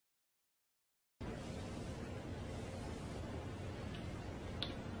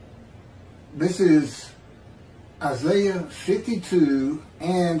This is Isaiah 52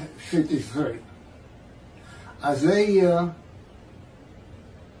 and 53. Isaiah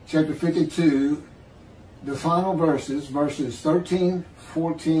chapter 52, the final verses 13,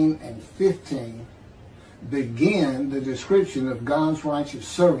 14, and 15, begin the description of God's righteous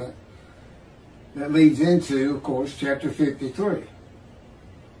servant that leads into, of course, chapter 53.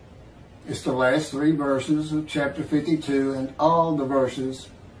 It's the last three verses of chapter 52 and all the verses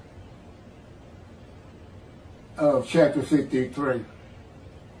of chapter 53.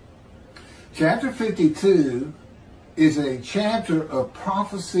 Chapter 52 is a chapter of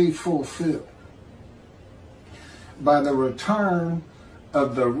prophecy fulfilled by the return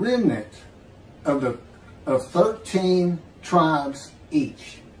of the remnant of 13 tribes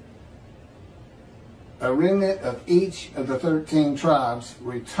each. A remnant of each of the 13 tribes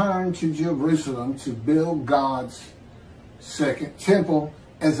returned to Jerusalem to build God's second temple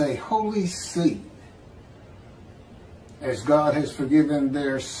as a holy seed. As God has forgiven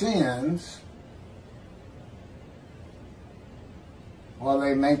their sins while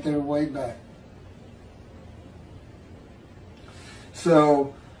they make their way back.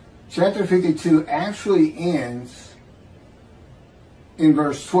 So, chapter 52 actually ends in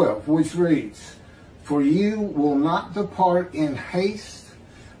verse 12, which reads, "For you will not depart in haste,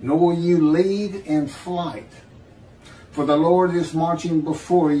 nor will you lead in flight. For the Lord is marching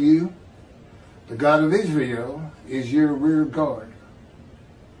before you. The God of Israel is your rear guard."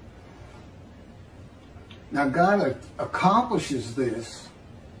 Now God accomplishes this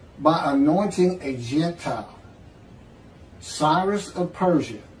by anointing a Gentile, Cyrus of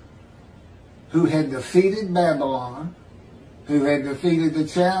Persia, who had defeated Babylon, who had defeated the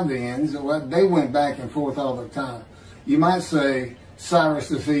Chaldeans. They went back and forth all the time. You might say Cyrus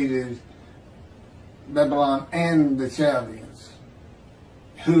defeated Babylon and the Chaldeans,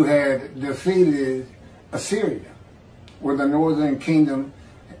 who had defeated Assyria, where the northern kingdom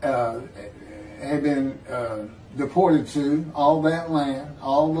had been deported to, all that land,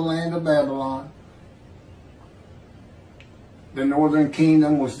 all the land of Babylon. The northern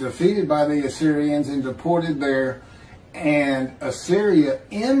kingdom was defeated by the Assyrians and deported there, and Assyria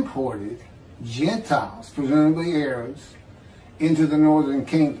imported Gentiles, presumably Arabs, into the northern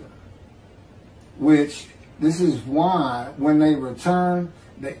kingdom, which this is why when they return,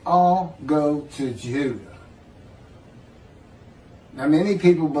 they all go to Judah. Now many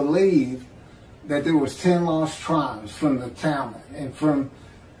people believe that there was 10 lost tribes from the Talmud, and from,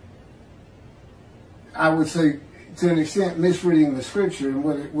 I would say, to an extent, misreading the scripture and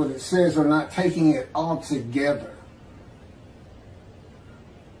what it says, or not taking it all together.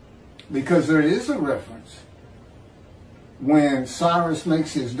 Because there is a reference when Cyrus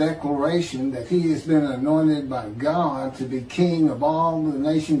makes his declaration that he has been anointed by God to be king of all the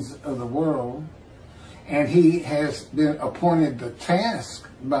nations of the world, and he has been appointed the task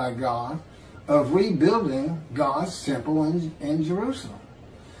by God of rebuilding God's temple in Jerusalem.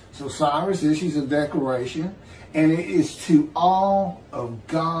 So Cyrus issues a declaration, and it is to all of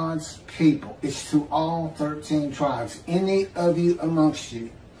God's people. It's to all 13 tribes. Any of you amongst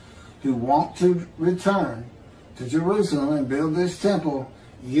you who want to return to Jerusalem and build this temple,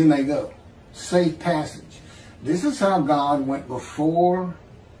 you may go. Safe passage. This is how God went before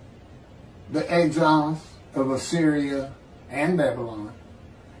the exiles of Assyria and Babylon,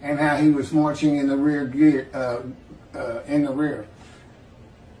 and how he was marching in the rear.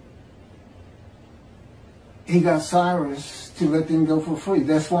 He got Cyrus to let them go for free.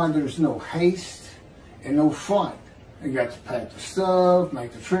 That's why there's no haste and no flight. They got to pack the stuff,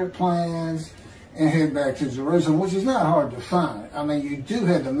 make the trip plans, and head back to Jerusalem, which is not hard to find. I mean, you do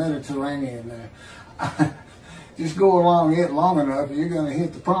have the Mediterranean there. Just go along it long enough, and you're going to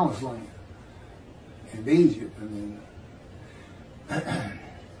hit the promised land. And Egypt, I mean,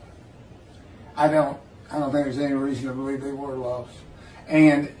 I don't think there's any reason to believe they were lost.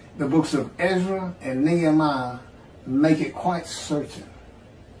 And the books of Ezra and Nehemiah make it quite certain.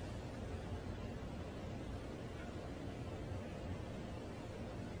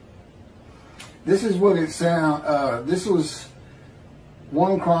 This is what it sounds. This was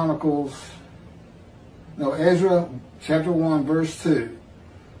Ezra chapter 1, verse 2.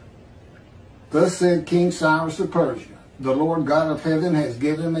 "Thus said King Cyrus of Persia, the Lord God of heaven has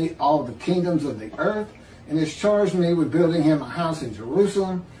given me all the kingdoms of the earth, and has charged me with building him a house in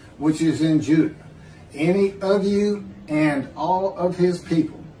Jerusalem, which is in Judah. Any of you and all of his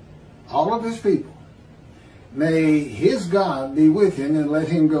people, may his God be with him, and let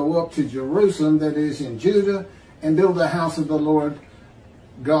him go up to Jerusalem that is in Judah, and build the house of the Lord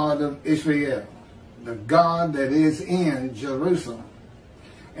God of Israel, the God that is in Jerusalem.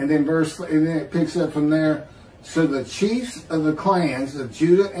 And then it picks up from there. So the chiefs of the clans of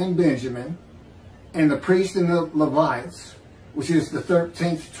Judah and Benjamin, and the priests and the Levites, which is the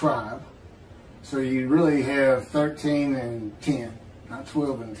 13th tribe. So you really have 13 and 10, not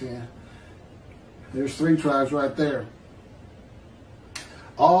 12 and 10. There's 3 tribes right there.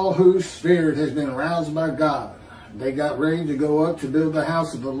 All whose spirit has been aroused by God. They got ready to go up to build the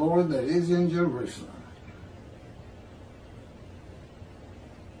house of the Lord that is in Jerusalem.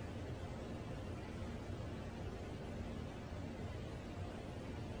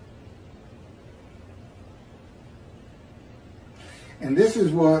 And this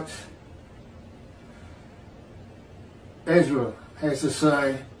is what Ezra has to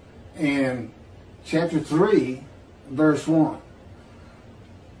say in chapter 3, verse 1.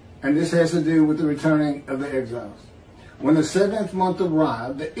 And this has to do with the returning of the exiles. When the 7th month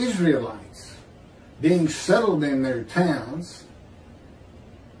arrived, the Israelites, being settled in their towns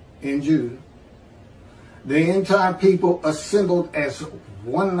in Judah, the entire people assembled as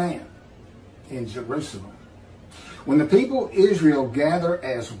one man in Jerusalem. When the people of Israel gather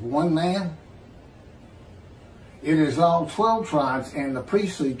as one man, it is all 12 tribes and the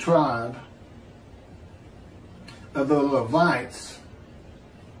priestly tribe of the Levites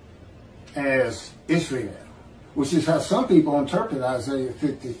as Israel, which is how some people interpret Isaiah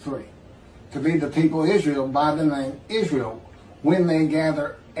 53, to be the people of Israel by the name Israel when they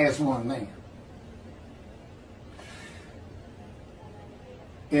gather as one man.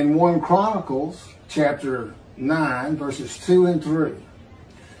 In 1 Chronicles chapter 9, verses 2 and 3,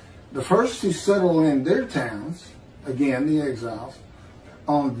 the first to settle in their towns, again the exiles,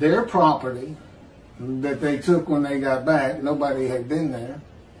 on their property that they took when they got back, nobody had been there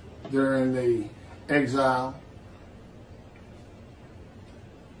during the exile,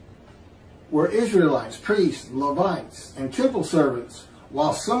 were Israelites, priests, Levites, and temple servants,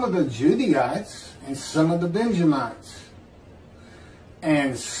 while some of the Judaites and some of the Benjamites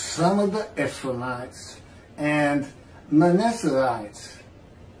and some of the Ephraimites and Manasseites.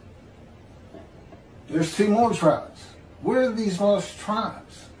 There's 2 more tribes. Where are these lost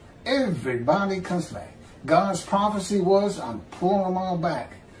tribes? Everybody comes back. God's prophecy was, I'm pulling them all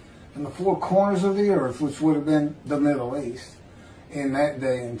back in the 4 corners of the earth, which would have been the Middle East in that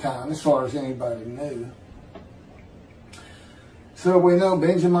day and time, as far as anybody knew. So we know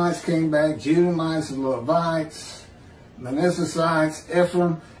Benjamites came back, Judahites, Levites, Manasseites,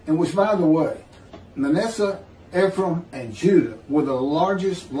 Ephraim, and which, by the way, Manasseh, Ephraim, and Judah were the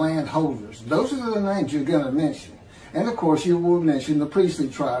largest landholders. Those are the names you're going to mention. And of course, you will mention the priestly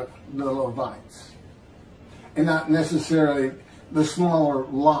tribe, the Levites, and not necessarily the smaller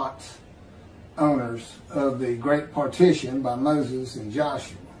lot owners of the great partition by Moses and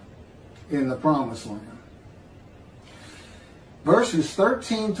Joshua in the Promised Land. Verses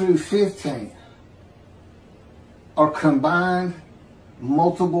 13 through 15 are combined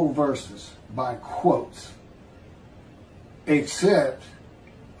multiple verses by quotes, except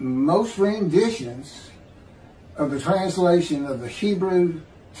most renditions of the translation of the Hebrew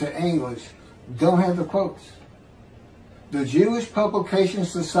to English don't have the quotes. The Jewish Publication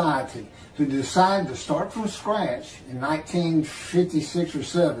Society, who decided to start from scratch in 1956 or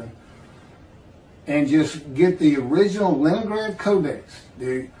 7 and just get the original Leningrad Codex,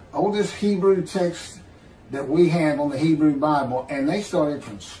 the oldest Hebrew text that we have on the Hebrew Bible, and they started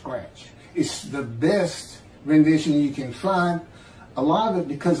from scratch. It's the best rendition you can find, a lot of it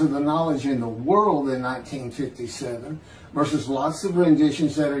because of the knowledge in the world in 1957 versus lots of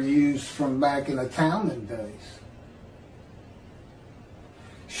renditions that are used from back in the Talmud days.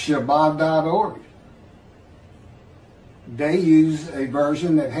 Shabbat.org. They use a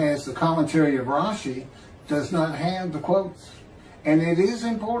version that has the commentary of Rashi, does not have the quotes. And it is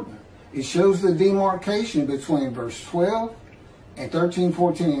important. It shows the demarcation between verse 12 and 13,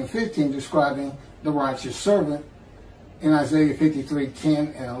 14, and 15 describing the righteous servant in Isaiah 53, 10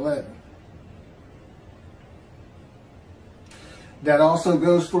 and 11. That also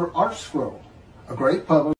goes for Art Scroll, a great publisher.